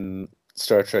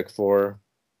Star Trek 4,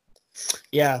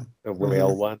 Yeah. a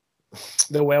whale one.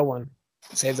 The whale one.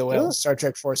 Save the Yeah, whales. Star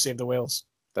Trek 4, Save the Whales.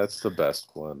 that's the best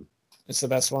one. It's the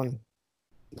best one.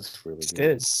 It's really It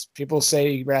good. is. People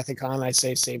say Wrath of Khan. I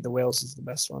say Save the Whales is the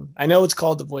best one. I know it's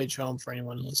called The Voyage Home for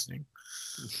anyone listening,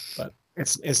 but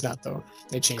it's not though.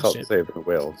 They It's changed called it. Save the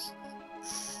Whales.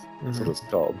 That's what Mm-hmm. it's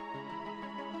called.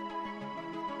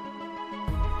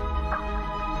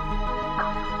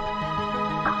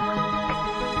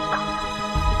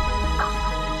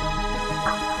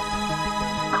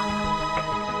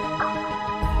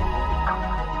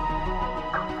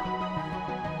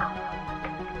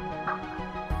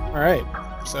 All right.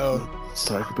 So Let's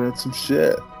talk about some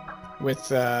shit.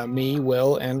 with me,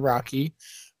 Will, and Rocky.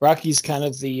 Rocky's kind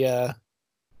of the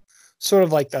sort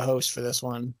of like the host for this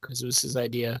one because it was his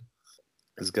idea.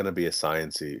 It's gonna be a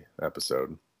sciencey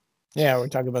episode. Yeah, we're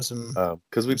talking about some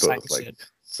Because we both science like shit.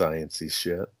 sciencey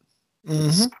shit. Mm-hmm.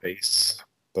 Space.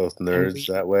 Both And nerds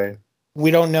that way.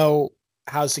 we don't know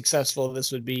how successful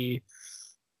this would be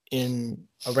in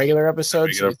a regular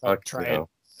episode, so Regular we thought fuck, we'd try it. no.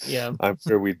 Yeah. I'm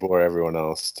sure we'd bore everyone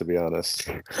else, to be honest.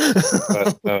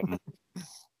 But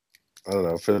I don't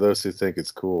know. For those who think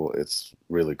it's cool, it's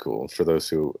really cool. For those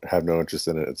who have no interest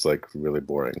in it, it's like really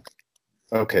boring.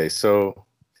 Okay, so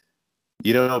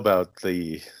you know about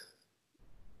the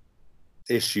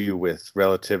issue with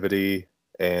relativity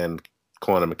and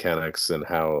quantum mechanics and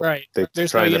how Right. they're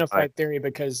There's no trying to find. unified theory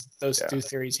because those Yeah, two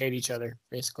theories hate each other,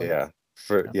 basically. yeah.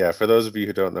 Yeah. For those of you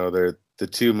who don't know, they're the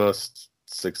two most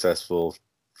successful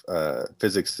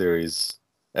physics theories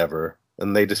ever,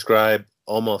 and they describe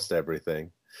almost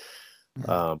everything.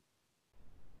 Um,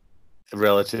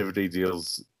 Relativity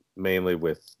deals mainly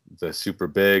with the super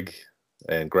big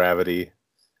and gravity,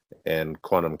 and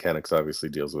quantum mechanics obviously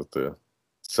deals with the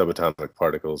subatomic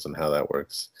particles and how that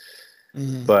works.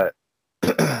 Mm-hmm. But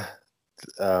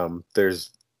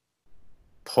there's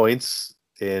points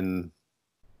in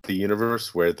the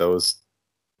universe where those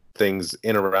things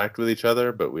interact with each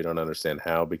other, but we don't understand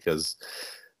how because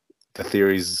the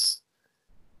theories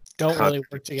Don't really work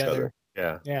contradict each other. together.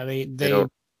 Yeah, Yeah, they they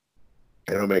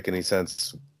they don't make any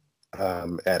sense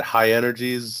at high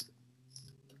energies,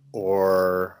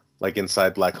 or like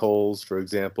inside black holes, for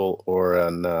example, or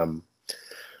on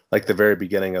like the very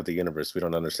beginning of the universe. We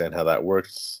don't understand how that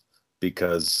works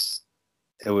because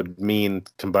it would mean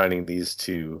combining these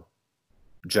two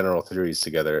general theories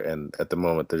together, and at the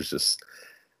moment there's just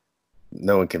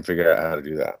no one can figure out how to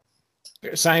do that.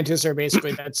 scientists are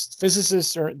basically that's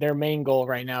physicists are their main goal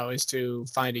right now is to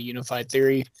find a unified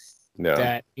theory Yeah.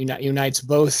 that unites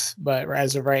both. But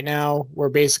as of right now, we're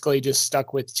basically just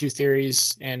stuck with two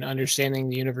theories and understanding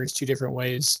the universe two different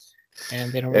ways,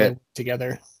 and they don't really and, work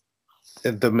together.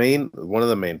 and one of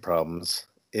the main problems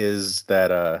is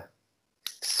that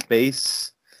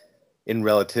space in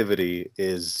relativity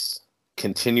is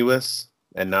continuous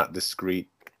and not discrete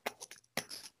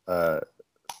uh,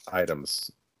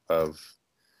 items of,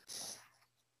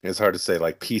 it's hard to say,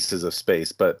 like pieces of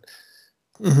space, but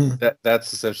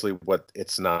that's essentially what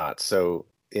it's not. So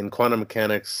in quantum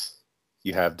mechanics,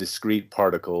 you have discrete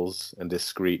particles and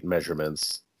discrete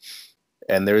measurements,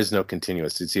 and there is no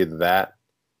continuous. It's either that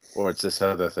or it's this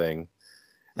other thing,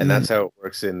 and that's how it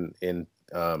works in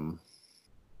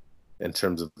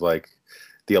terms of like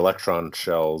the electron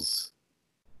shells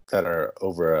that are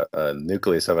over a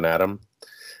nucleus of an atom.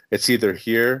 It's either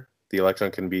here, the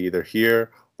electron can be either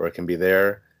here or it can be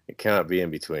there. It cannot be in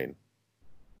between.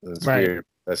 It's Right. weird.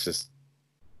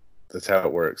 That's how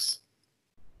it works.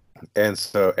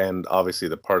 And obviously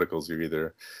the particles are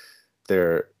either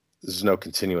there's no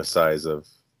continuous size of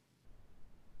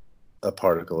a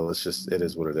particle. It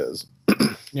is what it is.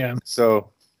 Yeah. So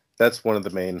that's one of the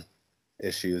main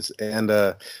issues. And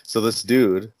so this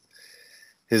dude,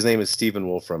 his name is Stephen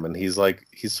Wolfram, and he's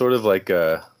sort of like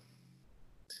an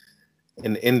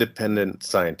independent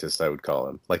scientist, I would call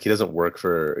him. Like he doesn't work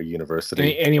for a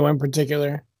university. Anyone in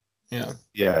particular? Yeah.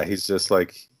 Yeah, he's just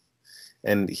like,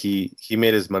 and he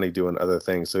made his money doing other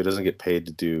things, so he doesn't get paid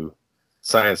to do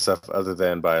science stuff other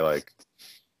than by like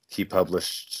he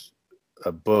published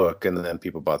a book and then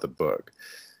people bought the book.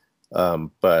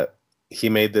 But he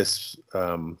made this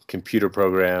computer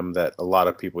program that a lot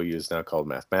of people use now called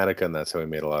Mathematica, and that's how he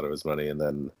made a lot of his money. And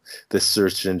then this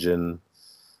search engine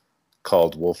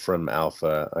called Wolfram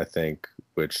Alpha, I think,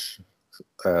 which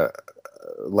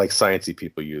like sciencey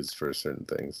people use for certain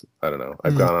things. I don't know.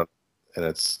 I've gone on, and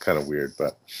it's kind of weird,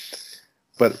 but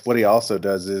what he also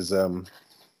does is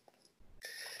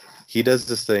he does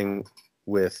this thing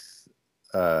with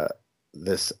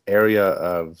this area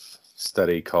of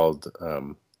study called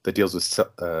that deals with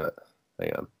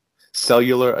hang on,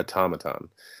 cellular automaton.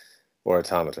 or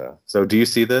automata. So do you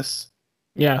see this?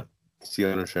 Yeah. See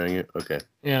what I'm showing you? Okay.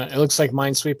 Yeah. It looks like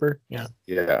Minesweeper. Yeah.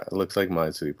 Yeah, it looks like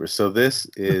Minesweeper. So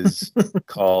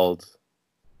called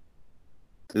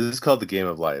this is called the Game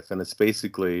of Life, and it's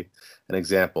basically an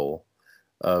example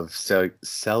of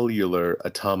cellular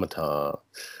automata,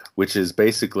 which is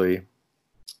basically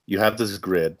you have this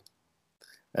grid,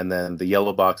 and then the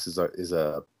yellow box is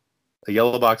a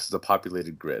yellow box is a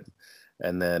populated grid,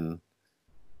 and then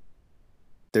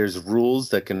there's rules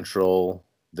that control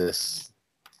this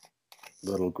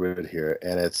little grid here,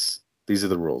 and these are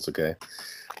the rules. Okay,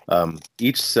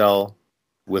 each cell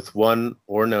with one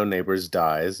or no neighbors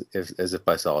dies as if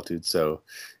by solitude. So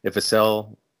if a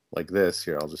cell like this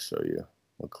here, I'll just show you.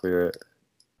 I'll clear it,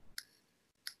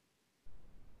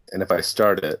 and if I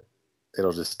start it,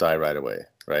 it'll just die right away,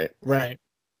 right? Right.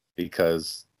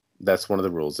 Because that's one of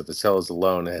the rules. If a cell is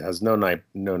alone, it has no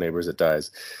neighbors, it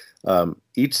dies.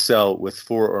 Each cell with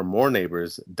 4 or more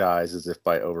neighbors dies as if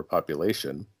by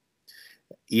overpopulation.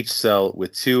 Each cell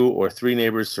with 2 or 3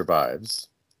 neighbors survives.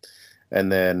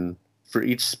 And then for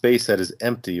each space that is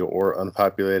empty or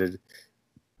unpopulated,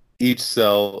 each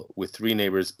cell with 3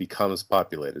 neighbors becomes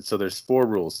populated. So there's 4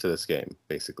 rules to this game,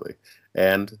 basically.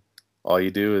 And all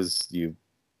you do is you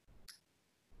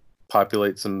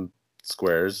populate some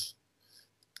squares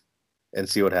and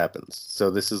see what happens.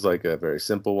 So this is like a very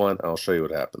simple one. I'll show you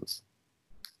what happens.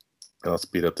 I'll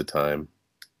speed up the time.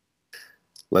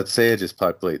 Let's say I just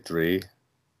populate 3,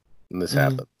 and this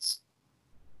happens.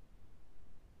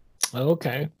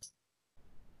 Okay.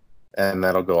 And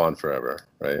that'll go on forever,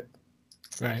 right?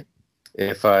 Right.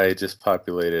 If I just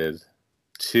populated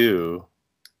 2,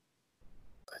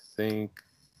 I think,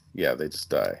 yeah, they just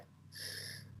die.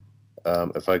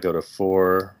 If I go to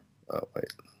 4, oh, wait.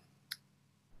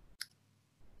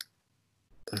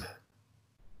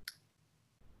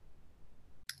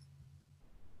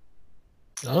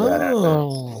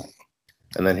 Oh.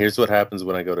 And then here's what happens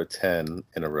when I go to 10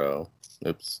 in a row.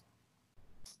 Oops.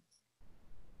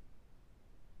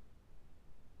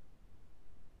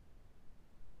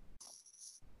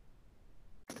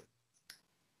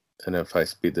 And if I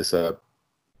speed this up,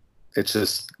 it's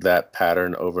just that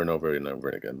pattern over and over and over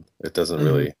again. It doesn't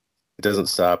really, it doesn't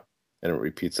stop, and it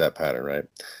repeats that pattern, right?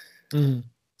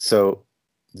 So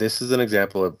this is an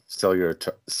example of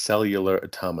cellular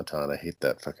automaton. I hate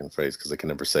that fucking phrase because I can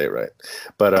never say it right.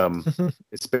 But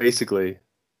it's basically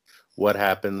what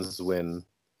happens when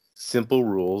simple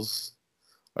rules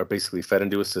are basically fed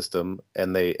into a system,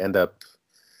 and they end up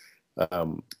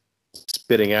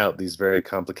spitting out these very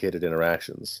complicated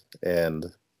interactions.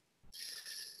 And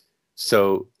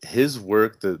so his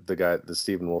work, the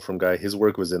Stephen Wolfram guy, his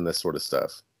work was in this sort of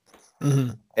stuff.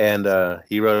 And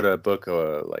he wrote a book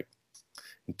like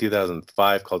in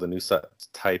 2005 called A New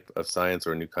Type of Science,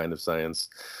 or A New Kind of Science,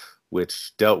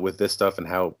 which dealt with this stuff and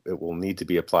how it will need to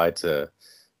be applied to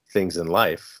things in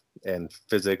life and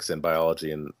physics and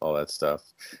biology and all that stuff.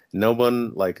 No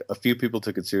one, like a few people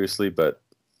took it seriously, but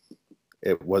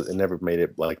it never made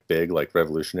it like big, like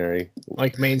revolutionary,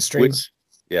 like mainstream.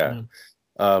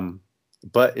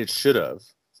 But it should have.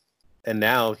 And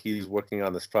now he's working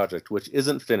on this project, which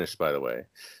isn't finished, by the way.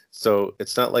 So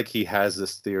it's not like he has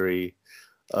this theory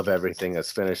of everything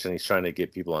that's finished and he's trying to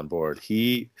get people on board.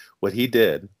 What he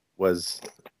did was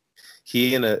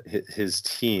he and his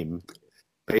team,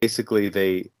 basically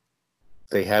they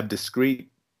have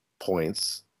discrete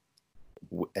points,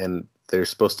 and they're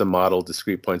supposed to model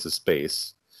discrete points of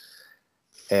space,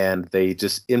 and they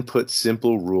just input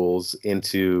simple rules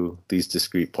into these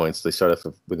discrete points. They start off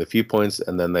with a few points,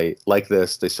 and then they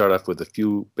start off with a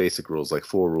few basic rules, like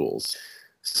 4 rules.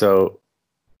 So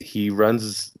he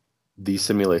runs these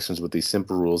simulations with these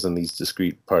simple rules in these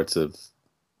discrete parts of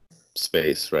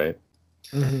space, right?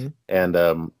 And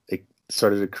it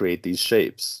started to create these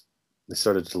shapes. They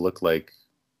started to look like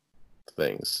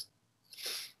things.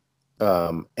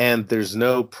 And there's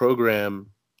no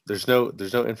program, there's no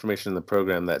information in the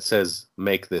program that says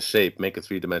make this shape, make a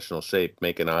 3-dimensional shape,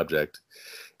 make an object.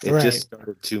 It just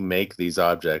started to make these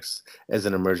objects as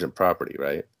an emergent property,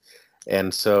 right?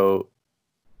 And so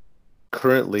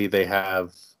currently they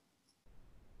have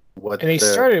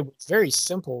started with very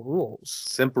simple rules.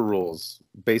 Simple rules,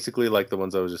 basically like the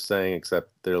ones I was just saying, except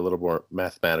they're a little more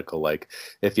mathematical. Like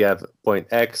if you have point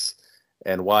X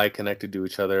and Y connected to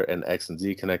each other, and X and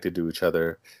Z connected to each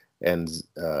other, and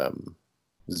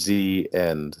Z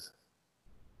and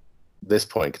this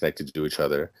point connected to each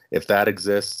other, if that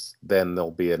exists, then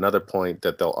there'll be another point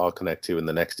that they'll all connect to in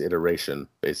the next iteration,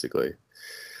 basically.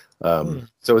 So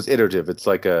it's iterative. It's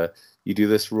like you do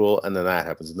this rule, and then that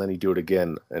happens, and then you do it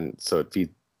again, and so it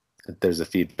there's a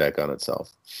feedback on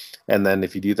itself. And then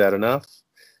if you do that enough,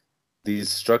 these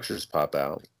structures pop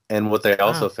out. And what they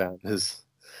also found is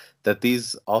that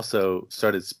these also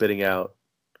started spitting out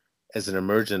as an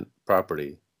emergent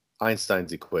property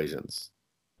Einstein's equations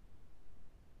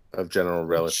of general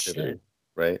relativity,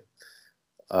 right?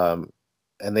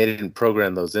 And they didn't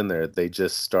program those in there. They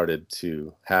just started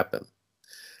to happen.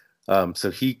 So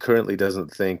he currently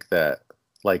doesn't think that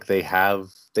like they have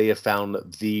found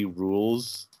the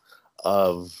rules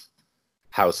of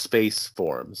how space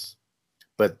forms,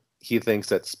 but he thinks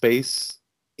that space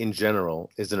in general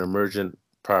is an emergent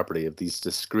property of these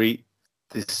discrete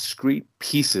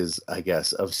pieces, I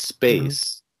guess, of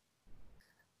space,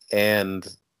 and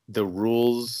the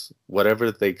rules,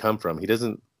 whatever they come from. He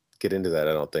doesn't get into that,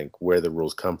 I don't think, where the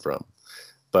rules come from,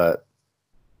 but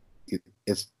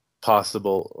it's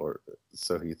possible, or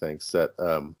so he thinks, that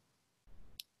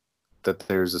that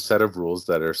there's a set of rules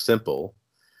that are simple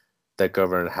that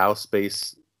govern how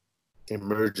space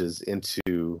emerges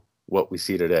into what we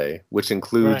see today, which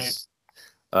includes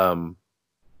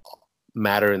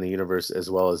matter in the universe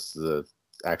as well as the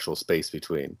actual space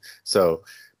between. So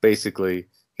basically,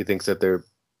 he thinks that they're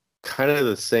kind of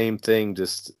the same thing,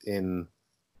 just in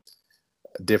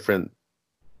a different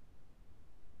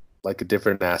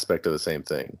aspect of the same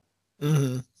thing,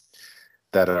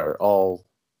 that are all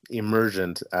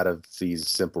emergent out of these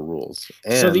simple rules.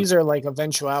 And so these are like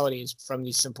eventualities from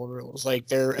these simple rules, like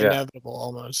they're inevitable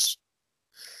almost.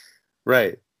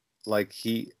 Right. Like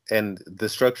and the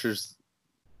structures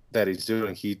that he's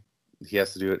doing, he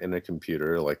has to do it in a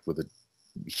computer, like with a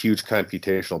huge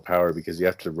computational power, because you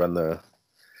have to run the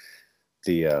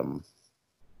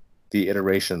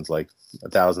iterations like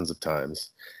thousands of times.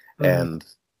 And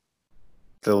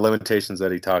the limitations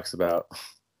that he talks about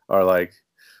are like,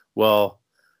 well,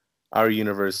 our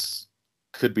universe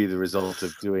could be the result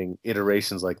of doing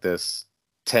iterations like this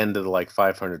 10 to the like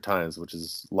 500 times, which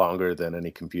is longer than any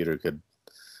computer could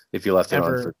if you left it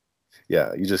on for.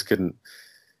 Yeah, you just couldn't.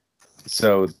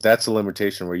 So that's a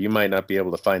limitation where you might not be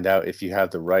able to find out if you have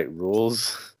the right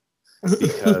rules,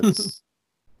 because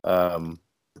one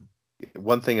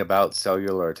thing about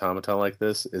cellular automaton like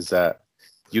this is that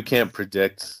you can't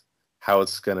predict how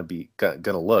it's gonna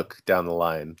look down the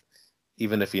line,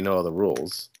 even if you know the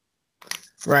rules.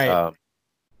 Right.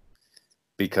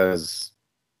 Because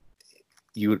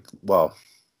the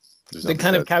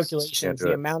kind of calculations,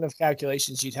 the amount of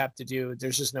calculations you'd have to do,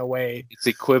 there's just no way. It's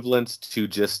equivalent to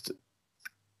just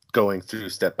going through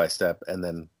step by step and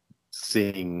then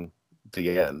seeing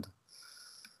the end.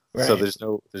 Right. So there's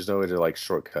no way to like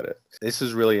shortcut it. This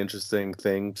is really interesting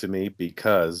thing to me,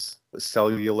 because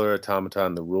cellular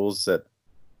automaton, the rules that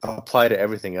apply to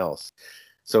everything else.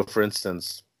 So for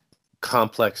instance,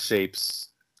 complex shapes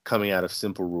coming out of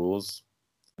simple rules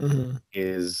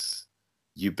is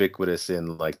ubiquitous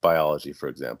in like biology, for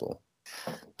example.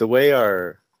 The way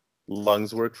our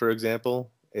lungs work, for example,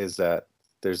 is that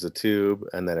there's a tube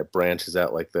and then it branches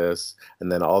out like this,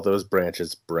 and then all those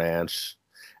branches branch,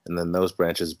 and then those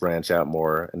branches branch out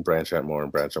more and branch out more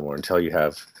and branch out more until you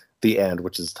have the end,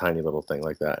 which is a tiny little thing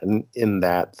like that. And in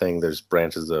that thing, there's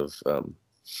branches of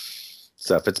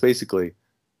stuff. It's basically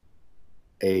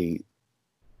a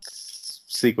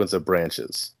sequence of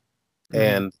branches.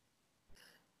 And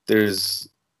it's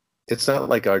not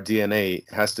like our DNA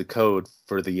has to code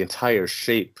for the entire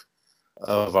shape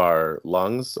of our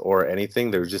lungs or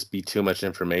anything. There would just be too much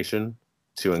information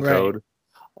to encode. Right.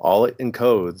 All it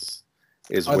encodes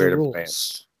is where to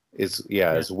branch.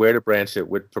 Is where to branch it,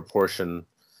 with proportion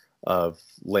of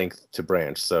length to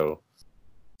branch. So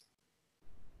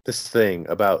this thing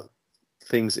about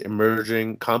things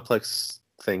emerging, complex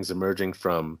things emerging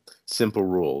from simple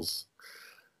rules,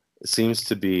 seems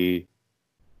to be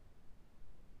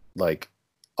like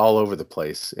all over the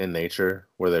place in nature,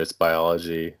 whether it's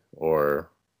biology or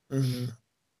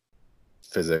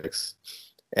physics.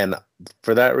 And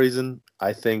for that reason,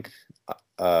 I think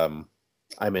I'm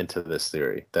into this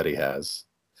theory that he has,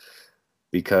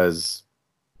 because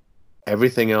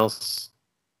everything else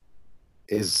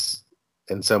is,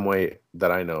 in some way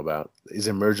that I know about, is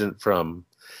emergent from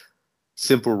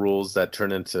simple rules that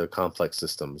turn into complex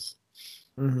systems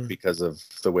because of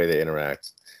the way they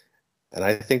interact. And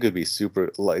I think it would be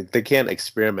super, like, they can't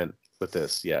experiment with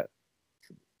this yet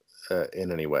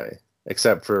in any way,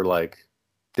 except for like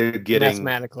they're getting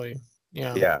mathematically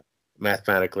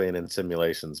mathematically and in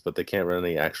simulations, but they can't run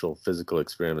any actual physical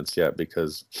experiments yet,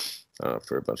 because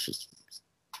for a bunch of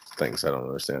things I don't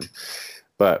understand.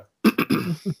 But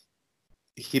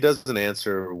he doesn't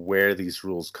answer where these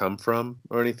rules come from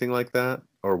or anything like that,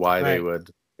 or why they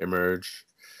would emerge.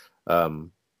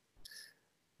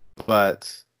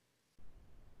 But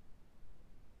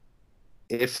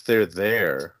if they're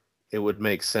there, it would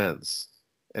make sense,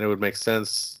 and it would make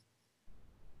sense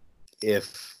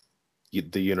if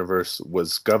the universe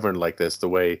was governed like this, the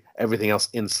way everything else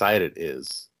inside it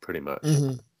is, pretty much.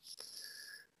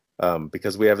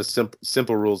 Because we have a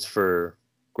simple rules for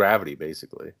gravity,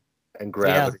 basically, and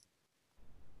gravity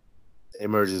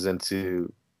emerges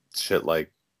into shit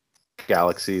like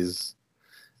galaxies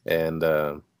and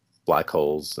black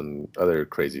holes and other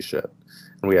crazy shit.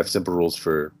 And we have simple rules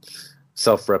for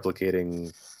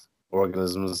self-replicating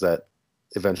organisms that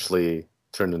eventually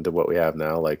turned into what we have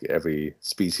now, like every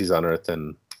species on Earth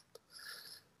and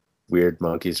weird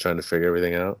monkeys trying to figure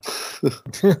everything out.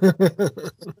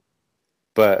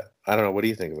 But I don't know. What do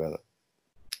you think about it?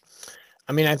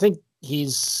 I mean, I think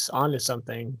he's onto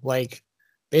something. Like,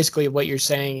 basically, what you're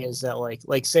saying is that,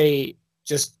 like, say,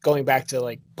 just going back to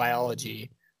like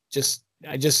biology, just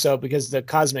so because the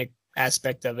cosmic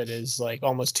aspect of it is like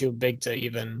almost too big to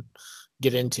even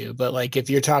get into. But like, if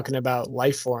you're talking about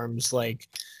life forms, like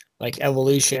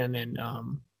evolution and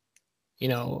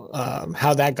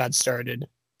how that got started.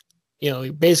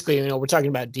 Basically, we're talking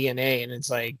about DNA, and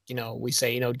it's like, we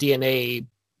say, DNA,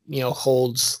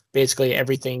 holds basically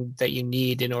everything that you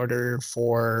need in order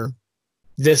for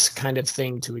this kind of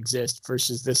thing to exist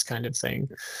versus this kind of thing.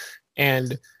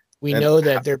 And we know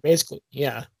that they're basically,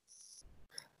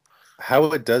 How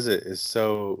it does it is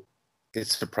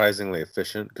it's surprisingly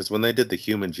efficient, because when they did the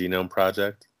Human Genome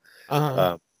Project,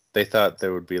 they thought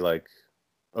there would be like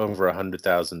over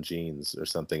 100,000 genes or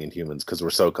something in humans because we're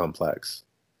so complex.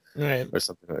 Right. Or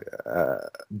something like that.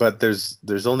 But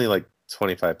there's only like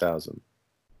 25,000.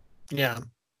 Yeah.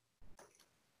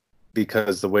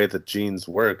 Because the way that genes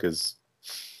work is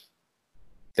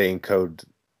they encode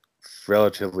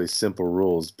relatively simple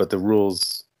rules, but the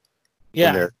rules,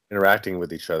 when they're interacting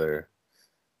with each other,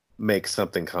 make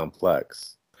something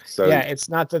complex. So it's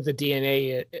not that the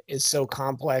DNA is so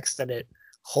complex that it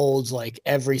holds like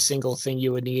every single thing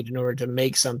you would need in order to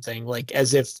make something, like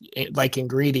as if like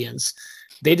ingredients.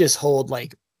 They just hold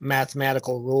like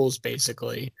mathematical rules,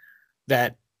 basically,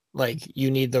 that like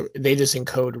they just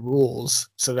encode rules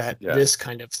so that this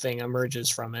kind of thing emerges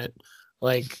from it.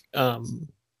 Like,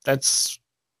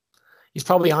 he's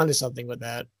probably onto something with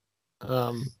that.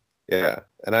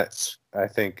 And I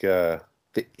think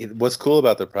what's cool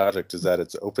about the project is that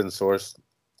it's open source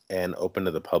and open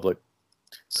to the public.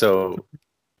 So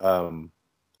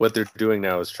what they're doing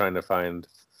now is trying to find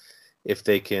if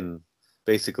they can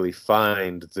basically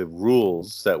find the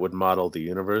rules that would model the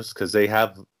universe, because they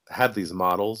have these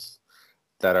models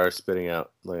that are spitting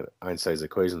out like Einstein's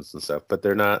equations and stuff, but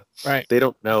they're not right. They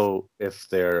don't know if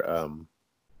they're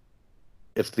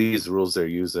if these rules they're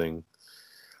using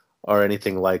are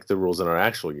anything like the rules in our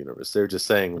actual universe. They're just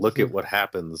saying, look at what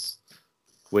happens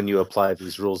when you apply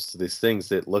these rules to these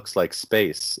things. It looks like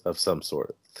space of some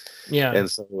sort. Yeah. And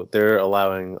so they're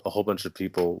allowing a whole bunch of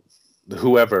people,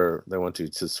 whoever they want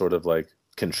to sort of like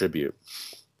contribute.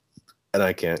 And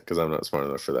I can't, because I'm not smart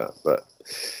enough for that. But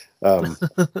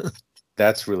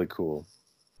that's really cool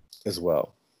as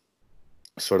well.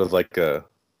 Sort of like a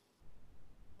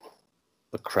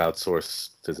crowdsourced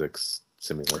physics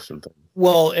simulation thing.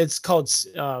 Well, it's called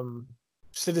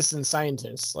citizen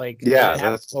scientists. Like, that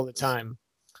happens all the time.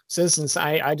 Citizens,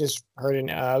 I just heard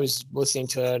I was listening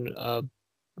to a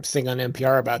thing on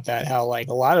NPR about that, how like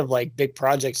a lot of like big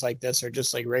projects like this are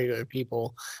just like regular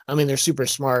people. I mean, they're super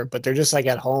smart, but they're just like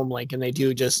at home, like, and they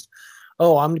do just,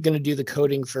 I'm going to do the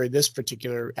coding for this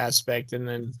particular aspect,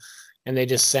 and they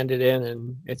just send it in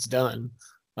and it's done,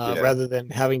 rather than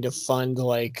having to fund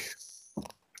like,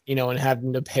 and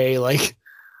having to pay like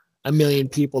 1 million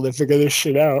people to figure this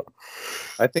shit out.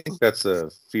 I think that's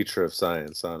a feature of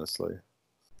science, honestly.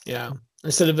 Yeah,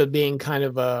 instead of it being kind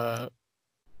of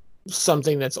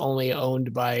something that's only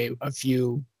owned by a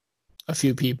few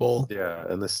people. Yeah,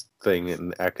 and this thing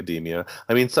in academia.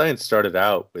 I mean, science started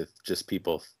out with just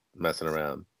people messing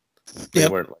around. They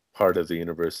weren't like part of the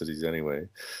universities anyway.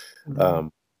 Mm-hmm.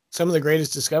 Some of the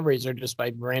greatest discoveries are just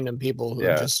by random people who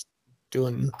are just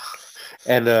doing.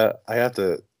 And I have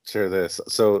to share this.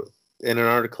 So in an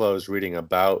article I was reading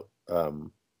about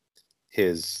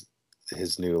his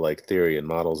new like theory and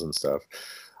models and stuff,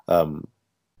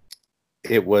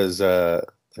 it was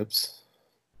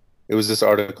this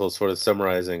article sort of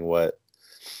summarizing what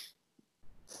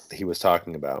he was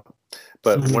talking about.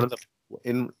 But one of the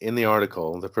in the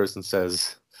article, the person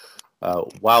says,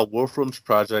 while Wolfram's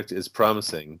project is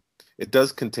promising, it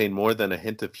does contain more than a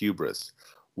hint of hubris.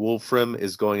 Wolfram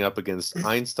is going up against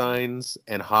Einstein's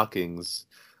and Hawking's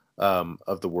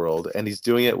of the world, and he's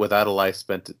doing it without a life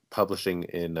spent publishing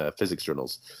in physics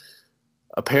journals.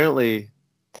 Apparently,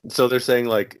 so they're saying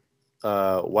like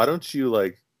why don't you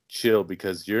like chill,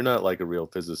 because you're not like a real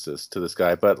physicist, to this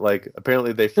guy. But like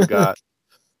apparently they forgot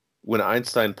when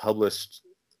Einstein published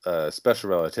special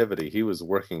relativity, he was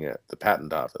working at the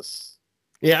patent office.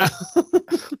 Yeah.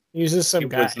 He was just some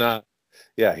guy. Was not,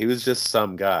 yeah, he was just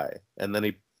some guy. And then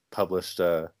he published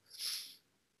the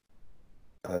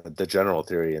general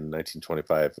theory in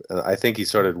 1925. And I think he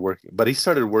started working, but he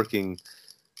started working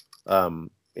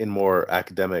in more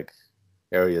academic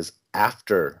areas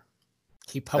after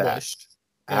he published.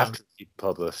 After he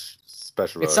published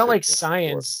special. It's not like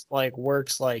science like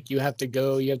works like you have to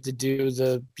go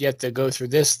through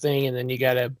this thing, and then you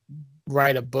got to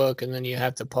write a book, and then you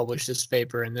have to publish this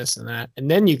paper and this and that, and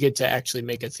then you get to actually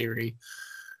make a theory.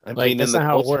 I mean, that's not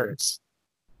how it works.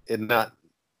 Not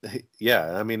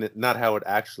how it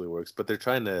actually works, but they're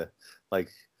trying to, like,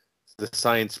 the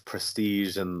science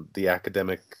prestige and the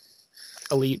academic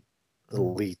elites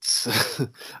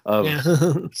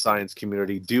of science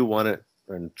community do want it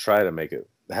and try to make it,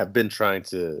 have been trying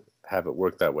to have it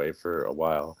work that way for a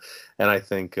while. And I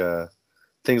think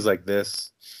things like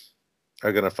this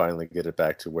are going to finally get it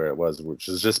back to where it was, which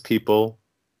is just people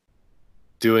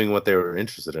doing what they were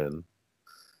interested in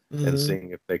and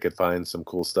seeing if they could find some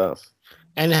cool stuff.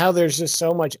 And how there's just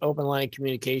so much open line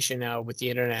communication now with the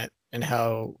internet, and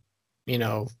how,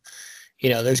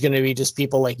 there's going to be just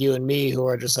people like you and me who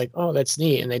are just like, oh, that's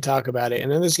neat, and they talk about it. And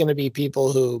then there's going to be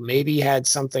people who maybe had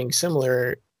something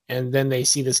similar, and then they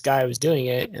see this guy who's doing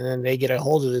it, and then they get a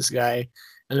hold of this guy,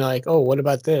 and they're like, oh, what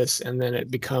about this? And then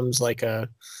it becomes like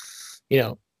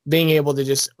being able to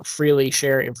just freely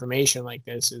share information like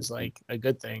this is like a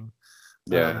good thing.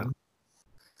 Yeah.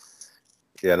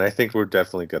 Yeah, and I think we're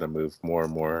definitely going to move more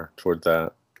and more toward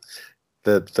that.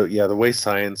 The way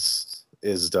science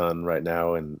is done right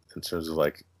now in terms of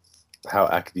like how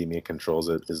academia controls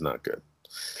it is not good.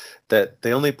 That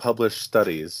they only publish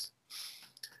studies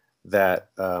that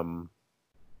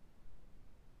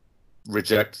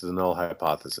reject the null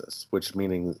hypothesis, which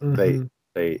meaning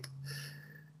they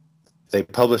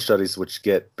publish studies which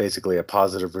get basically a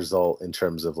positive result in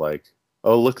terms of like,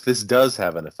 oh, look, this does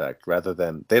have an effect, rather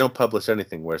than they don't publish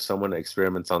anything where someone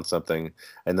experiments on something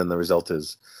and then the result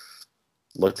is,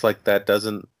 looks like that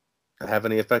doesn't have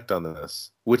any effect on this,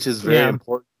 which is very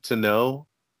important to know.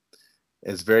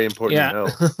 It's very important to know.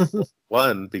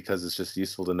 One, because it's just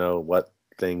useful to know what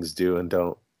things do and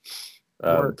don't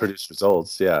produce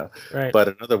results. Yeah. Right. But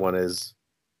another one is,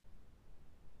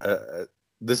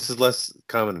 this is less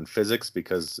common in physics,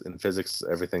 because in physics,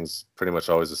 everything's pretty much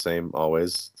always the same,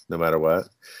 always, no matter what.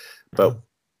 But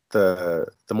the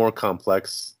more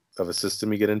complex of a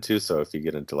system you get into, so if you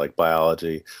get into like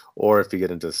biology, or if you get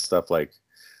into stuff like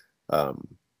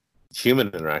human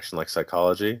interaction, like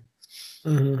psychology,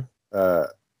 you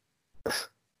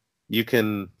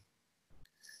can,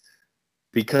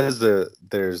 because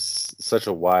there's such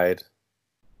a wide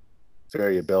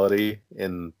variability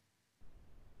in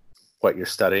what you're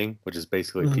studying, which is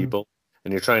basically people,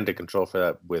 and you're trying to control for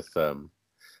that with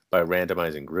by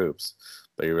randomizing groups,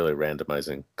 but you're really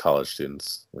randomizing college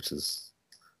students, which is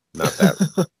not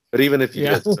that. But even if you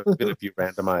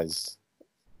randomize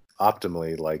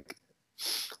optimally, like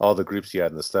all the groups you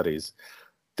had in the studies,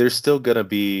 there's still going to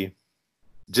be,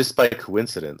 just by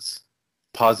coincidence,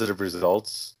 positive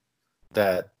results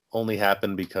that only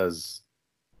happen because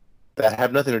that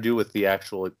have nothing to do with the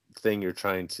actual thing you're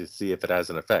trying to see if it has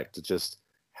an effect. It just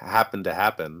happened to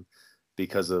happen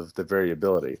because of the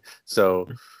variability. So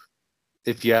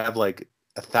if you have like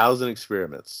 1,000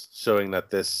 experiments showing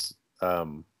that this,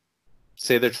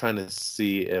 say they're trying to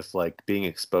see if like being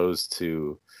exposed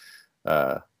to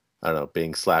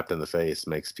being slapped in the face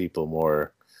makes people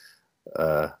more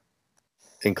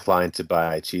inclined to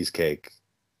buy cheesecake,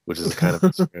 which is the kind of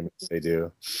experiments they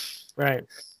do. Right.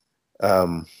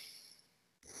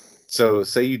 So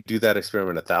say you do that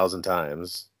experiment 1,000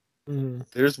 times.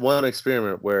 There's one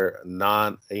experiment where a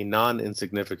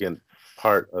non-insignificant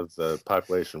part of the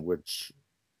population, which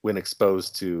when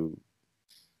exposed to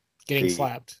getting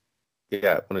slapped,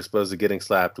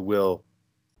 will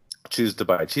choose to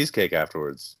buy cheesecake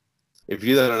afterwards. If you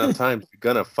do that enough times, you're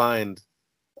gonna find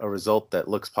a result that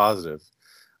looks positive.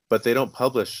 But they don't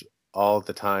publish all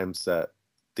the times that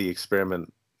the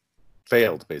experiment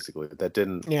failed, basically, that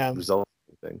didn't result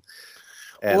in anything.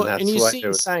 And you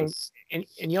see science, and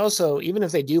you also, even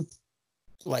if they do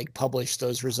like publish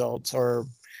those results, or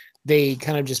they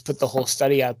kind of just put the whole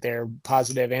study out there,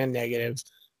 positive and negative,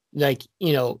 like,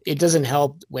 it doesn't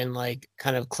help when like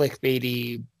kind of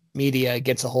clickbaity media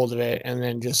gets a hold of it and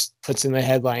then just puts in the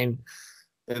headline,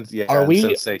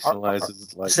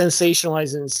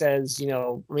 sensationalizes and says,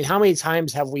 how many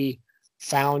times have we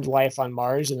found life on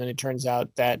Mars, and then it turns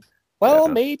out that, well,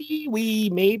 maybe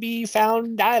we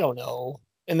found, I don't know,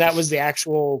 and that was the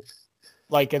actual,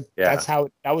 like, that's how,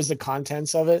 that was the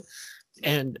contents of it.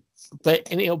 And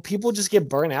you know, people just get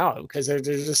burnt out because they're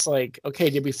just like, okay,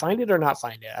 did we find it or not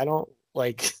find it? I don't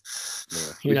like,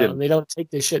 you know, they don't take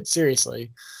this shit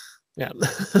seriously. Yeah.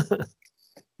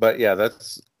 But yeah,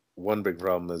 that's one big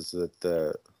problem, is that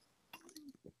the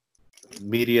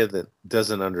media that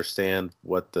doesn't understand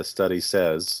what the study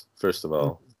says, first of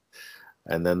all,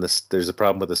 and then there's a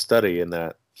problem with the study in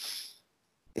that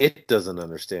it doesn't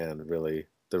understand really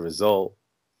the result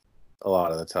a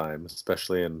lot of the time,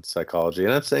 especially in psychology.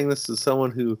 And I'm saying this as someone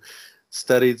who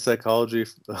studied psychology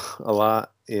a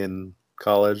lot in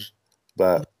college,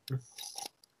 but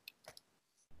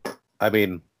I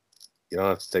mean, you don't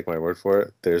have to take my word for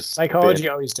it. There's psychology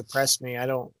always depressed me. I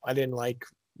didn't like,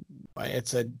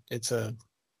 it's a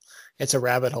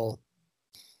rabbit hole.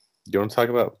 You want to talk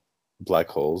about black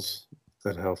holes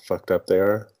and how fucked up they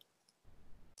are?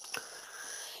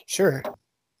 Sure.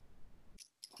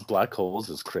 Black holes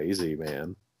is crazy,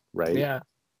 man. Right? Yeah.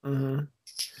 Mm-hmm.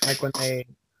 Like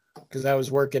because I was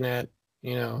working at,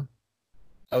 you know,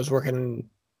 I was working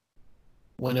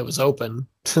when it was open,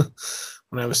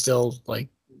 when I was still like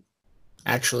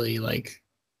actually like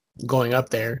going up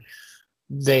there.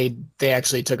 They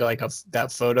actually took like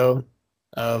that photo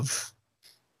of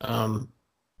that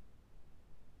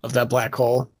black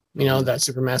hole, you know, that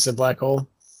supermassive black hole.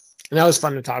 And that was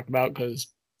fun to talk about because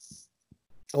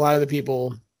a lot of the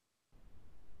people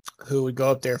who would go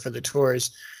up there for the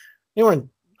tours, they weren't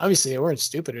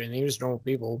stupid or anything, they were just normal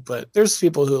people. But there's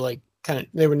people who like kind of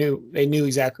they knew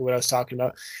exactly what I was talking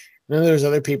about. And then there's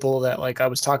other people that like I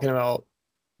was talking about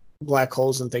black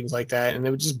holes and things like that, and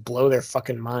they would just blow their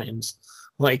fucking minds.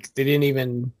 Like they didn't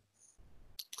even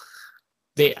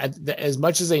as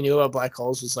much as they knew about black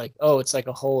holes was like, oh, it's like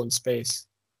a hole in space.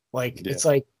 Like it's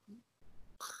like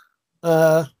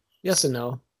yes and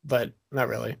no, but not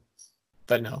really.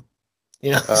 But no.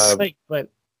 You know, like, but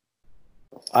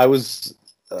I was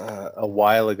a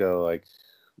while ago, like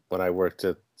when I worked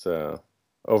at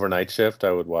overnight shift,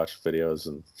 I would watch videos,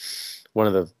 and one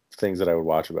of the things that I would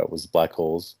watch about was black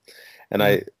holes, and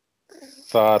I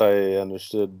thought I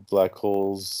understood black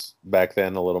holes back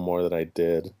then a little more than I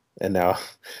did, and now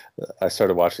I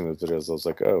started watching those videos. I was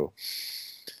like, oh,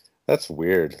 that's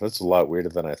weird. That's a lot weirder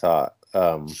than I thought.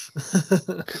 One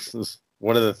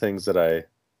of the things that I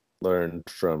learned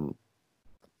from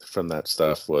that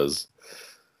stuff was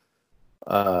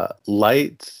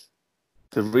light.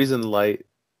 The reason light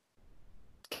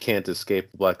can't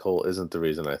escape the black hole isn't the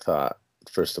reason I thought.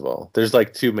 First of all, there's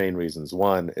like two main reasons.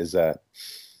 One is that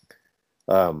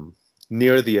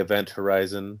near the event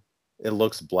horizon, it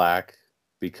looks black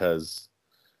because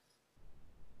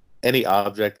any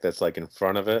object that's like in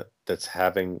front of it that's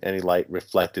having any light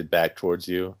reflected back towards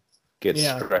you gets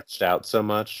stretched out so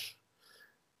much.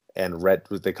 And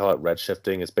what they call it,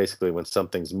 redshifting, is basically when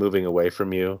something's moving away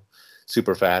from you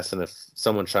super fast, and if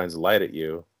someone shines a light at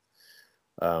you,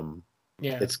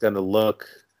 it's going to look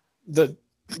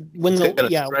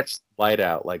stretch light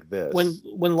out like this.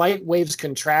 When light waves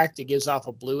contract, it gives off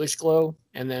a bluish glow,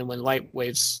 and then when light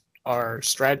waves are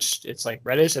stretched, it's like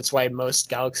reddish. That's why most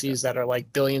galaxies that are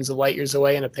like billions of light years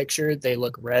away in a picture, they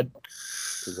look red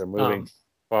because they're moving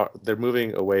they're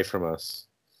moving away from us.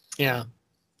 Yeah.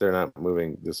 They're not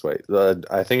moving this way.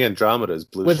 I think Andromeda is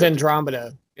blue. With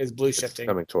Andromeda is blue shifting.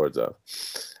 Coming towards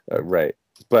us. Right.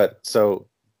 But so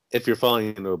if you're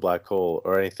falling into a black hole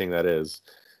or anything that is,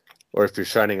 or if you're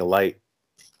shining a light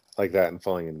like that and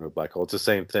falling into a black hole, it's the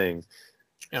same thing.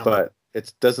 Yeah. But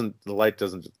the light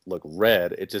doesn't look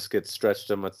red. It just gets stretched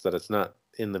so much that it's not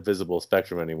in the visible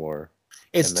spectrum anymore.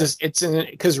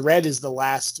 Because red is the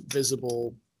last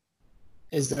visible,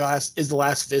 is the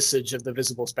last vestige of the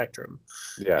visible spectrum.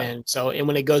 Yeah. And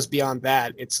when it goes beyond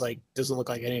that, it's like doesn't look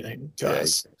like anything to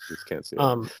us. You just can't see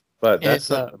it. But that's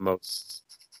not the most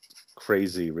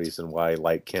crazy reason why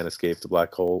light can't escape the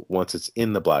black hole once it's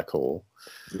in the black hole.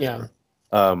 Yeah.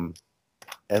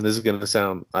 And this is going to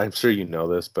sound, I'm sure you know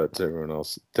this, but to everyone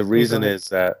else, the reason is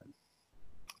that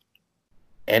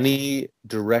any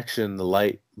direction the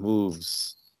light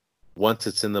moves once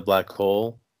it's in the black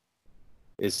hole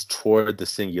is toward the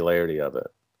singularity of it.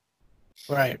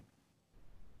 Right.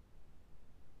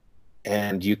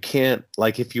 And you can't,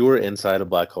 like, if you were inside a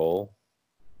black hole,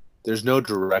 there's no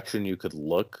direction you could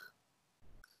look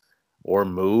or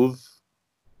move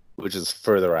which is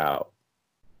further out.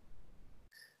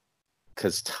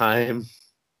 Because time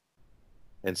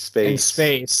and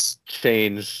space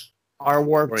change, are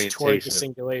warped toward the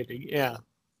singularity. Yeah.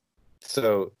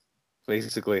 So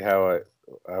basically how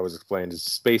I was explained is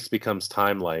space becomes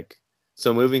time-like.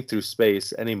 So moving through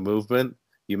space, any movement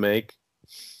you make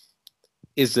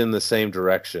is in the same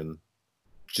direction,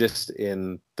 just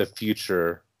in the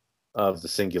future of the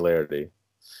singularity.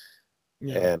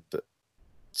 Yeah. And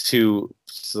so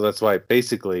that's why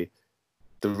basically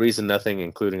the reason nothing,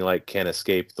 including light, can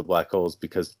escape the black hole is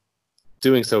because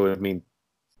doing so would mean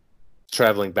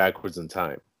traveling backwards in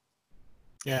time.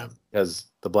 Yeah. Because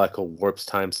the black hole warps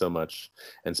time so much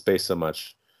and space so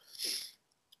much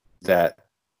that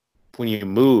when you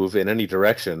move in any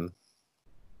direction,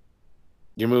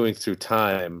 you're moving through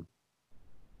time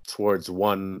towards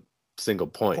one single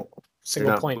point.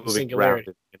 Single point, singularity.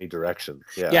 In any direction.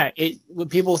 Yeah. Yeah. When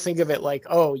people think of it like,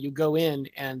 oh, you go in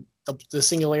and the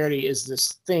singularity is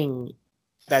this thing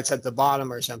that's at the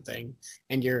bottom or something,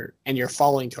 and you're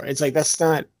falling toward. It's like that's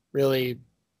not really.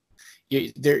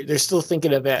 They're still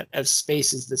thinking of it as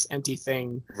space as this empty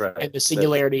thing, right. And the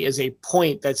singularity is a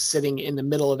point that's sitting in the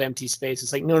middle of empty space.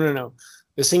 It's like no.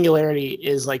 The singularity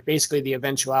is like basically the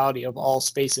eventuality of all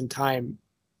space and time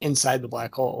inside the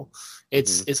black hole.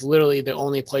 It's literally the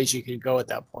only place you could go at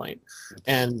that point,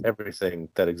 and everything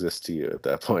that exists to you at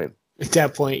that point. At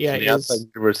that point, yeah, the outside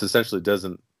universe essentially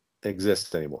doesn't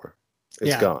exist anymore.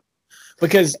 It's gone.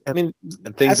 Because and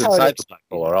things inside the black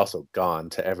hole are also gone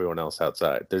to everyone else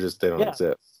outside. They don't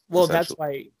exist. Well, that's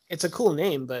why it's a cool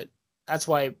name, but that's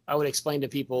why I would explain to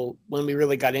people when we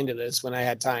really got into this, when I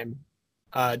had time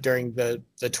during the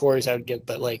tours I would give,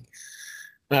 but like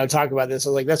when I would talk about this, I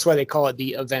was like, that's why they call it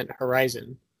the event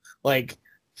horizon. Like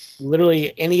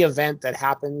literally any event that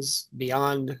happens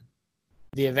beyond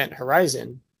the event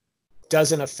horizon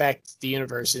doesn't affect the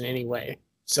universe in any way.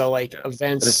 So like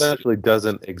events, it essentially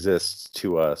doesn't exist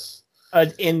to us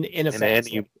in effect,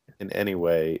 in any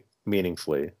way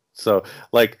meaningfully. So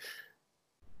like,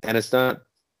 and it's not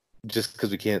just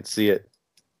because we can't see it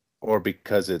or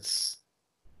because it's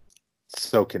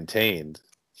so contained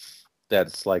that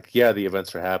it's like, yeah, the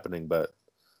events are happening, but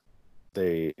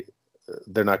they're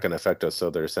not going to affect us, so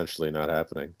they're essentially not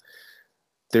happening.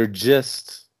 They're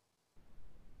just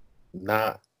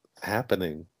not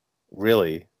happening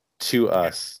really to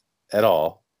us at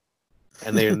all,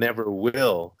 and they never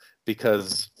will,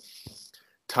 because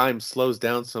time slows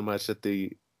down so much at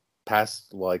the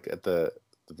past, like at the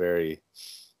very,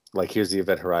 like here's the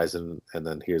event horizon and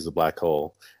then here's the black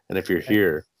hole, and if you're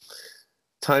here,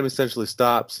 time essentially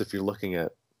stops if you're looking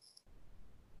at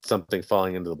something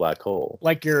falling into the black hole.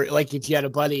 Like if you had a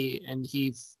buddy and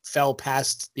he fell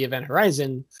past the event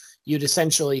horizon, you'd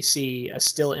essentially see a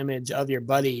still image of your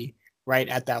buddy right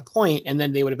at that point, and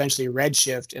then they would eventually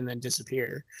redshift and then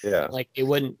disappear. Yeah, like it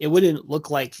wouldn't look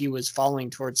like he was falling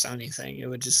towards anything. It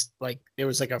would just like there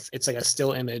was it's like a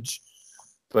still image.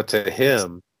 But to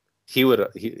him,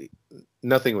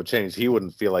 nothing would change. He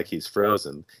wouldn't feel like he's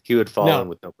frozen. He would fall in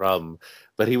with no problem,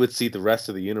 but he would see the rest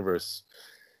of the universe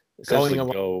essentially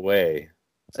go away.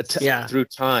 Through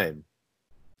time.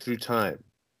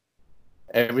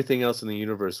 Everything else in the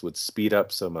universe would speed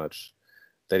up so much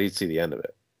that he'd see the end of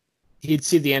it. He'd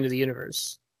see the end of the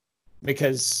universe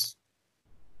because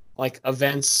like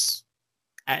events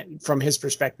from his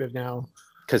perspective now,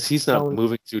 because he's not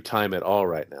moving through time at all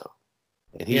right now,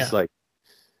 and he's like,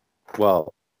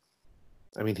 well,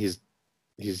 I mean, he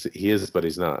is, but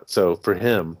he's not. So for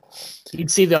him, he'd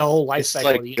see the whole life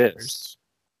cycle of the universe,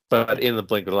 but in the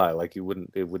blink of an eye. Like it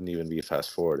wouldn't even be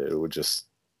fast forward. It would just,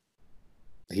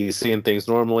 he's seeing things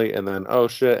normally, and then oh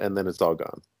shit, and then it's all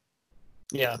gone.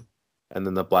 Yeah. And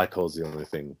then the black hole is the only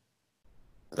thing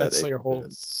that's your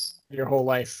whole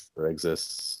life that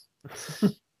exists.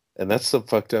 And that's some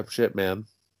fucked up shit, man.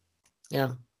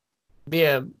 Yeah.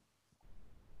 And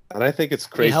I think it's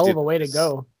crazy. A hell of a way to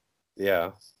go.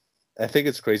 Yeah. I think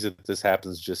it's crazy that this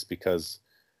happens just because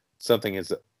something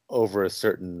is over a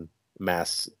certain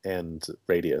mass and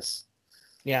radius.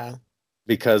 Yeah.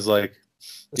 Because like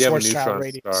you have a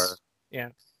neutron star. Yeah.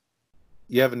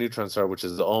 You have a neutron star, which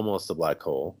is almost a black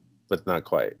hole, but not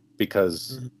quite,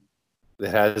 because it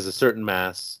has a certain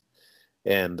mass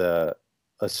and a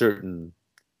certain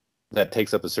that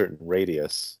takes up a certain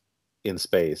radius in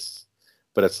space,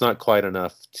 but it's not quite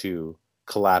enough to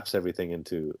collapse everything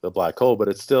into the black hole. But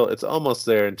it's almost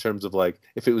there in terms of like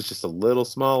if it was just a little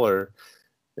smaller,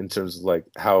 in terms of like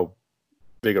how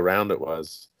big around it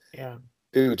was. Yeah,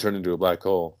 it would turn into a black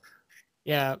hole.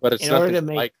 Yeah, but it's nothing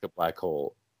like a black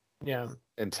hole. Yeah,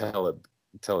 until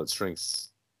it shrinks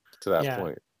to that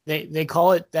point. They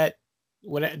call it that.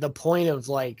 What the point of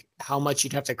like how much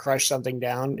you'd have to crush something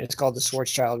down? It's called the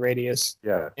Schwarzschild radius.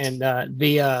 Yeah, and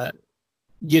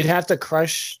you'd have to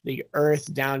crush the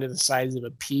Earth down to the size of a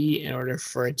pea in order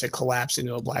for it to collapse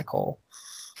into a black hole.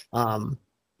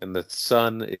 and the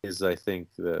sun is, I think,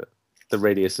 the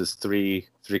radius is 3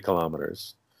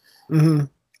 kilometers. Mm-hmm.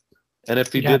 And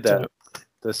if you did that,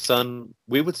 the sun,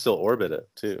 we would still orbit it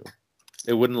too.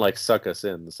 It wouldn't like suck us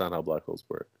in. That's not how black holes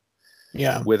work.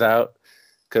 Yeah.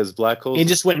 Because black holes, it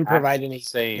just wouldn't provide any.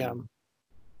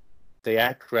 They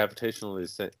act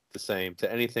gravitationally the same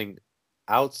to anything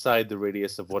outside the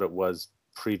radius of what it was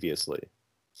previously.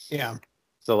 Yeah.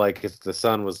 So like if the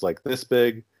sun was like this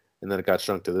big and then it got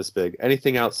shrunk to this big,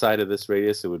 anything outside of this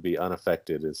radius, it would be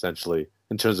unaffected essentially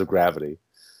in terms of gravity.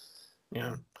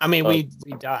 Yeah. I mean, we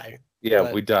die.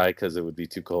 Yeah, we die because it would be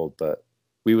too cold, but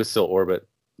we would still orbit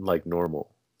like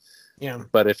normal. Yeah.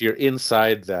 But if you're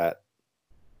inside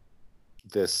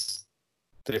this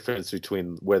difference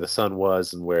between where the sun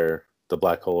was and where the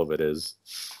black hole of it is,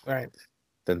 right,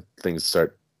 then things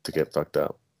start to get fucked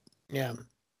up. Yeah.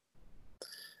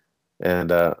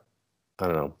 And I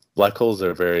don't know. Black holes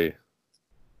are very...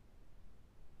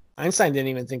 Einstein didn't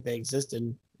even think they existed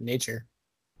in nature.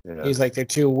 Yeah. He's like, they're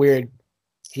too weird.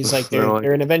 He's like,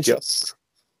 they're an invention. Yes.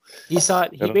 He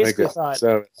thought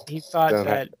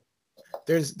that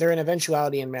they're an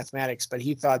eventuality in mathematics, but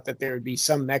he thought that there would be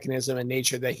some mechanism in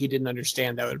nature that he didn't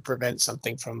understand that would prevent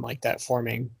something from like that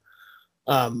forming.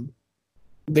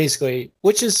 Basically,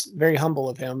 which is very humble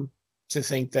of him to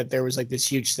think that there was like this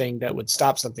huge thing that would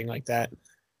stop something like that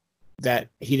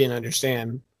he didn't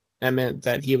understand. That meant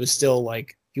that he was still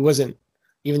like, he wasn't,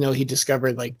 even though he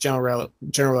discovered like general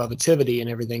relativity and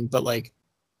everything, but like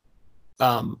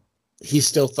he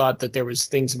still thought that there was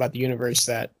things about the universe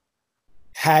that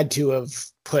had to have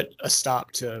put a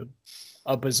stop to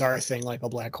a bizarre thing like a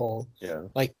black hole. Yeah.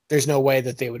 Like there's no way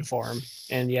that they would form.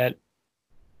 And yet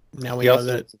now we know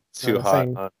that it's too hot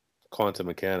on quantum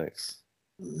mechanics.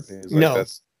 Like, no.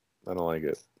 I don't like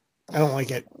it. I don't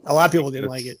like it. A lot of people didn't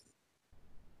like it.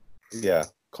 Yeah.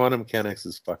 Quantum mechanics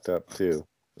is fucked up too,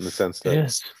 in the sense that...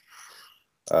 Yes.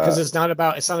 Because it's not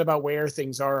about where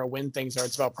things are or when things are.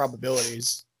 It's about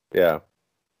probabilities. Yeah,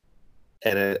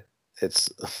 and it's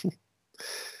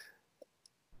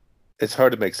it's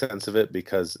hard to make sense of it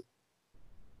because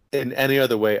in any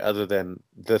other way other than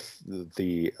the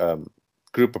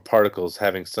group of particles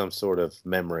having some sort of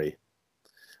memory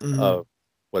of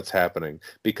what's happening.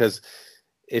 Because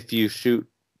if you shoot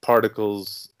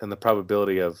particles and the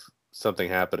probability of something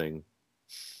happening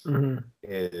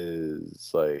is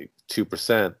like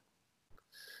 2%.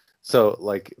 So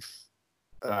like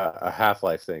a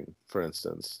half-life thing, for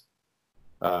instance,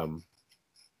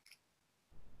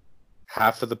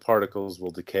 half of the particles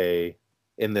will decay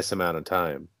in this amount of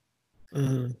time.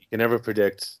 You can never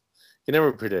predict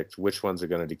which ones are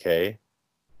going to decay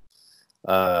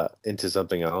into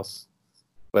something else,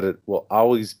 but it will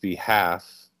always be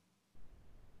half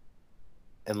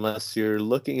unless you're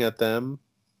looking at them.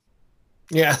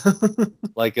 Yeah.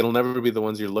 Like it'll never be the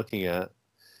ones you're looking at.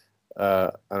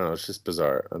 I don't know. It's just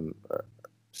bizarre, and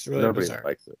it's really nobody bizarre.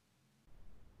 likes it.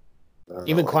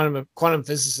 Even quantum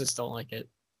physicists don't like it.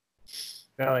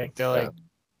 They're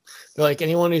like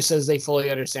anyone who says they fully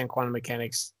understand quantum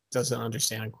mechanics doesn't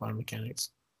understand quantum mechanics.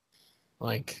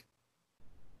 Like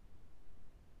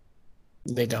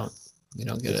they don't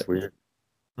get it. Weird.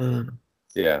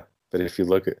 Yeah, but if you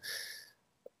look at,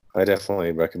 I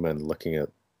definitely recommend looking at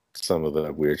some of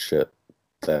the weird shit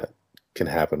that can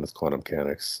happen with quantum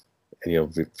mechanics, and you'll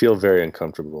feel very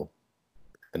uncomfortable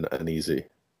and uneasy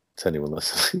to anyone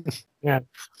listening. Yeah,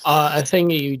 a thing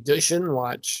you shouldn't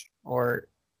watch or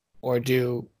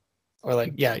do, or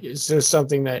like, yeah, it's just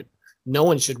something that no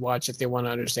one should watch if they want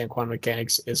to understand quantum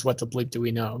mechanics is What the Bleep Do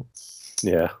We Know?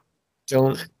 Yeah.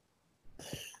 Don't.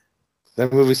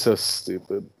 That movie's so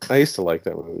stupid. I used to like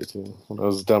that movie too when I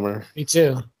was dumber. Me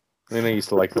too. I mean, I used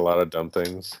to like a lot of dumb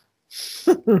things.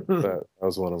 That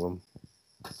was one of them.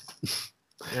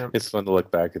 Yeah. It's fun to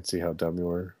look back and see how dumb you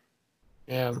were.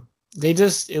 Yeah.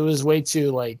 It was way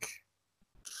too like,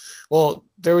 well,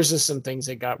 there was just some things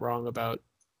that got wrong about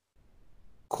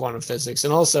quantum physics.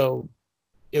 And also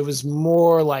it was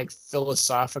more like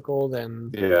philosophical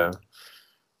than. Yeah.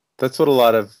 That's what a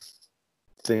lot of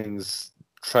things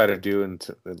try to do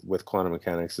with quantum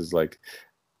mechanics is like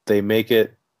they make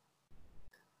it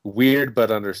weird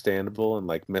but understandable and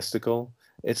like mystical.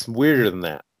 It's weirder than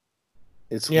that.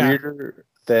 It's weirder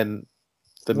than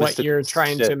the what you're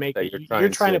trying to make it. You're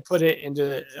trying to put it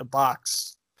into a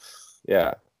box.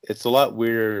 Yeah, it's a lot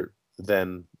weirder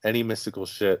than any mystical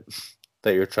shit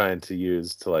that you're trying to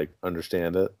use to like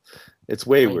understand it. It's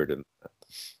way weirder than that.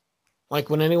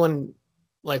 Like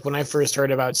when I first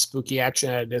heard about spooky action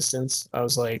at a distance, I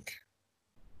was like,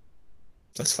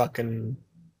 that's fucked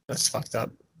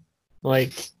up.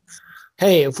 Like,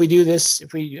 hey, if we do this,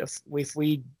 if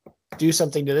we do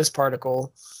something to this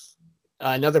particle,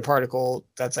 another particle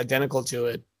that's identical to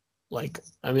it, like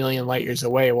a million light years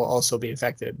away, will also be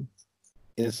affected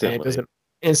instantly. And it doesn't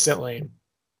instantly.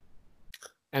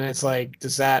 And it's like,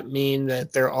 does that mean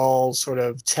that they're all sort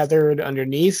of tethered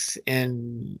underneath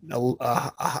in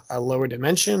a lower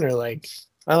dimension, or like?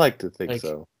 I like to think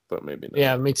so, but maybe not.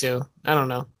 Yeah, me too. I don't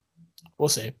know. We'll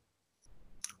see.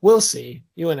 We'll see.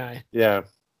 You and I. Yeah.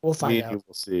 We'll find out.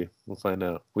 We'll see. We'll find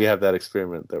out. We have that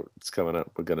experiment that's coming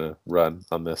up. We're gonna run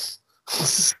on this.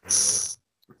 It's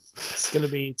gonna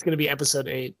be episode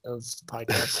 8 of the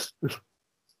podcast.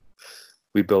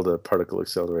 We build a particle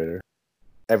accelerator.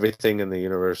 Everything in the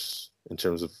universe, in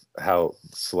terms of how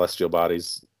celestial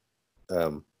bodies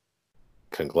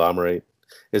conglomerate,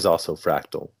 is also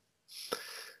fractal.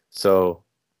 So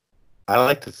I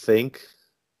like to think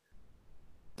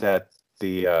that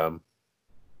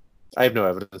I have no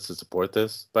evidence to support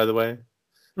this, by the way,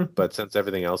 but since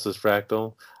everything else is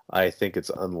fractal, I think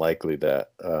it's unlikely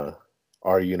that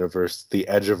our universe, the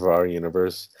edge of our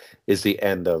universe, is the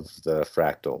end of the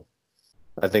fractal.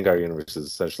 I think our universe is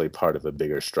essentially part of a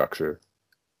bigger structure.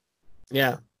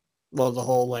 Yeah. Well, the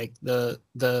whole like the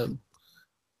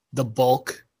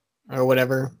bulk or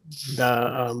whatever,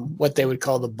 the what they would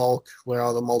call the bulk, where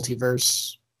all the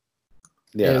multiverse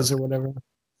is or whatever.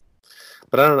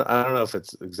 But I don't know if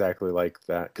it's exactly like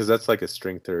that, because that's like a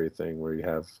string theory thing where you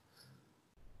have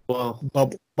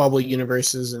bubble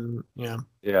universes and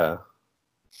yeah.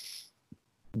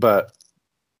 But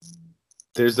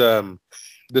there's the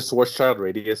Schwarzschild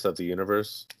radius of the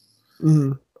universe,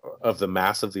 of the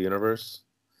mass of the universe,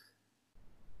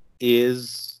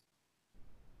 is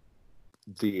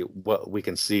what we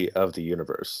can see of the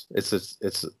universe.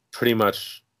 It's pretty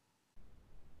much,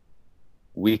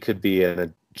 we could be in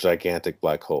a gigantic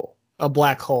black hole. A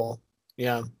black hole,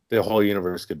 yeah. The whole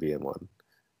universe could be in one,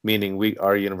 meaning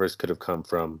our universe could have come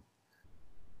from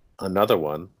another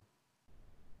one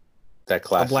that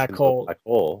collapsed a black into hole. A black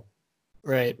hole.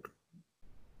 Right.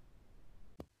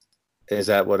 Is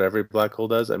that what every black hole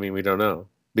does? I mean, we don't know,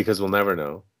 because we'll never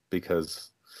know,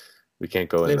 because we can't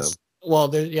go in them. Well,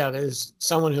 there's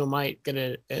someone who might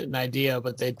get an idea,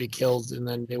 but they'd be killed, and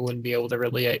then they wouldn't be able to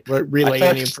relay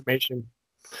any information.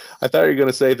 I thought you were going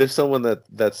to say there's someone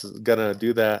that's going to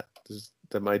do that,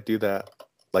 that might do that,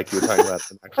 like you were talking about,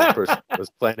 an actual person was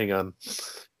planning on.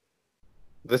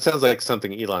 That sounds like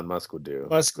something Elon Musk would do.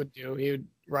 He would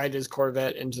ride his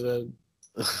Corvette into the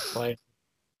plane.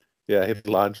 Yeah, he'd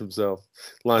launch him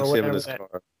in his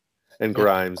car, and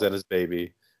Grimes and his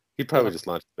baby. He'd probably just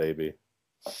launch the baby.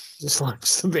 Just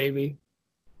launch the baby.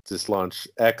 Just launch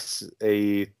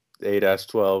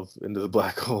XA-12 into the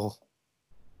black hole.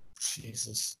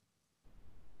 Jesus.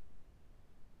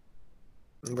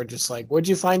 And we're just like, what'd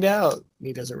you find out? And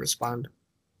he doesn't respond.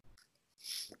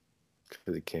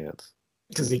 Because he can't.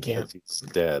 He's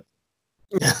dead.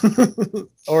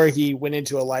 Or he went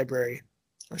into a library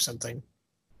or something.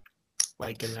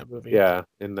 Like in that movie. Yeah,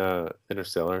 in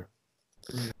Interstellar.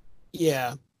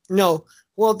 Yeah. No.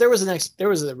 Well, there was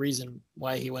a reason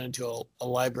why he went into a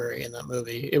library in that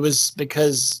movie. It was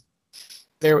because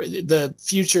the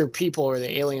future people, or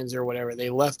the aliens or whatever, they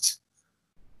left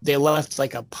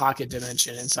like a pocket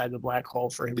dimension inside the black hole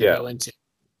for him to go into.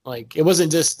 Like, it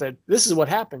wasn't just that this is what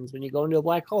happens when you go into a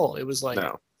black hole. It was like,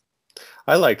 no.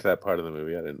 I liked that part of the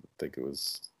movie. I didn't think it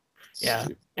was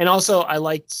stupid. And also I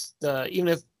liked even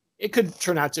if it could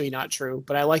turn out to be not true,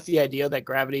 but I like the idea that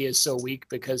gravity is so weak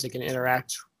because it can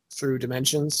interact through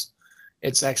dimensions.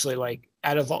 It's actually like,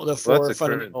 out of all the four that's a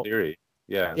fundamental theory.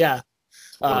 Yeah. Yeah.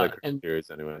 One of the current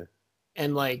theories anyway.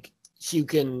 And like, you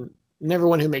can, and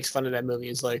everyone who makes fun of that movie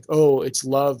is like, oh, it's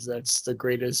love that's the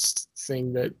greatest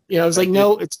thing that, I was like,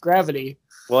 no, it's gravity.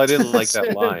 Well, I didn't like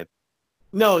that line.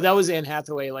 No, that was Anne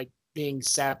Hathaway like being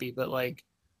sappy, but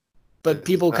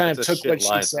people kind of took what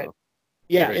she said. Though.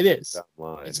 Yeah, it is.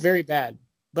 It's very bad.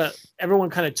 But everyone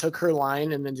kind of took her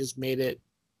line and then just made it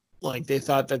like they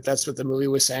thought that that's what the movie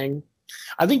was saying.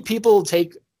 I think people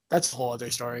take, that's a whole other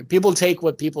story. People take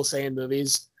what people say in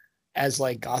movies as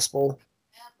like gospel.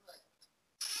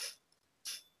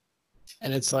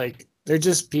 And it's like, they're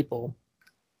just people.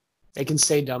 They can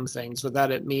say dumb things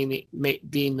without it being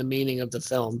the meaning of the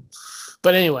film.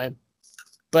 But anyway,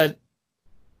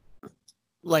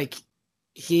 like,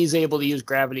 he's able to use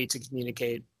gravity to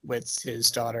communicate with his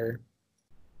daughter,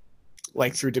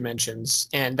 like, through dimensions.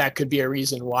 And that could be a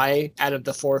reason why, out of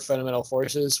the four fundamental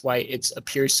forces, why it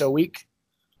appears so weak.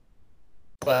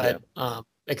 But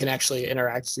it can actually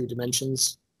interact through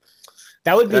dimensions.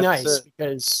 That would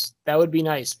be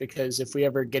nice because if we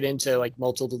ever get into like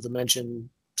multiple dimension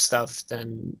stuff,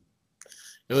 then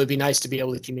it would be nice to be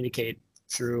able to communicate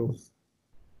through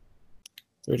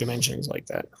dimensions like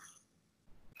that.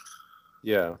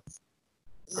 Yeah.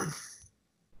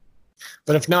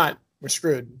 But if not, we're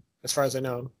screwed. As far as I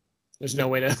know, there's no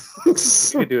way to. You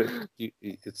could do it. You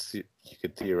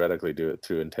could theoretically do it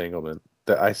through entanglement.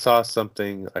 I saw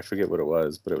something. I forget what it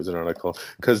was, but it was an article.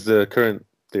 Because the current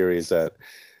theory is that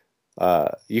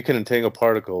you can entangle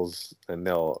particles and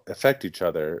they'll affect each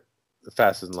other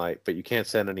faster than light, but you can't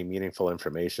send any meaningful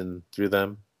information through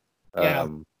them. Yeah.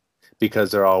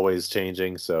 Because they're always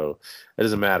changing. So it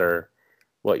doesn't matter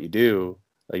what you do.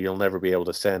 You'll never be able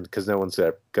to send, because no one's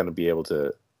going to be able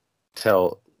to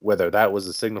tell whether that was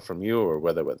a signal from you or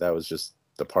whether that was just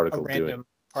the particle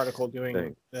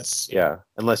doing this. Yeah,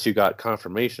 unless you got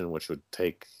confirmation, which would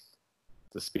take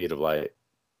the speed of light,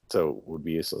 so it would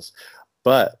be useless.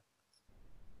 But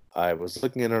I was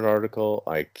looking at an article.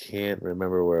 I can't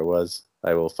remember where it was.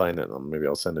 I will find it. Maybe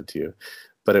I'll send it to you.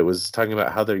 But it was talking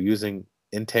about how they're using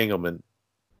entanglement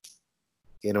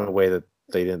in a way that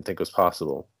they didn't think was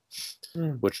possible,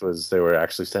 which was they were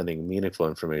actually sending meaningful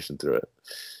information through it.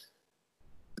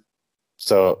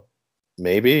 So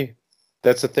maybe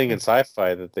that's a thing in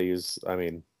sci-fi that they use. I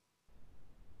mean,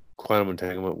 quantum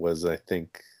entanglement was, I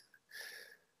think,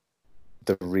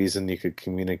 the reason you could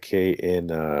communicate in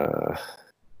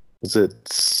was it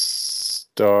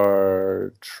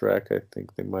Star Trek? I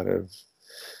think they might have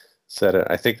said it.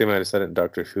 I think they might have said it in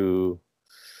Doctor Who,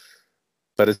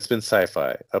 but it's been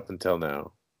sci-fi up until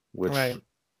now, which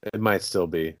it might still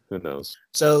be. Who knows?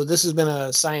 So this has been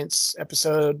a science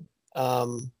episode,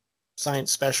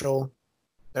 science special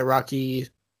that Rocky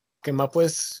came up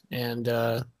with, and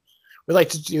we'd like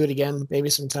to do it again,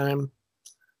 maybe sometime.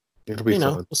 It'll be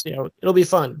fun. We'll see how it'll be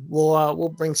fun. We'll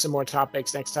bring some more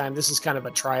topics next time. This is kind of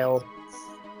a trial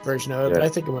version of it, but I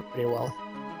think it went pretty well.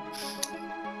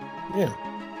 Yeah.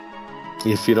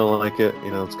 If you don't like it,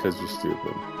 it's because you're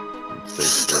stupid.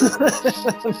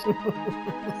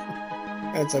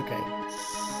 That's okay.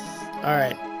 All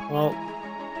right. Well,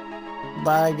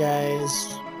 bye,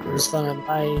 guys. It was fun.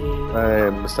 Bye.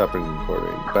 I'm stopping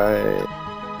recording. Bye.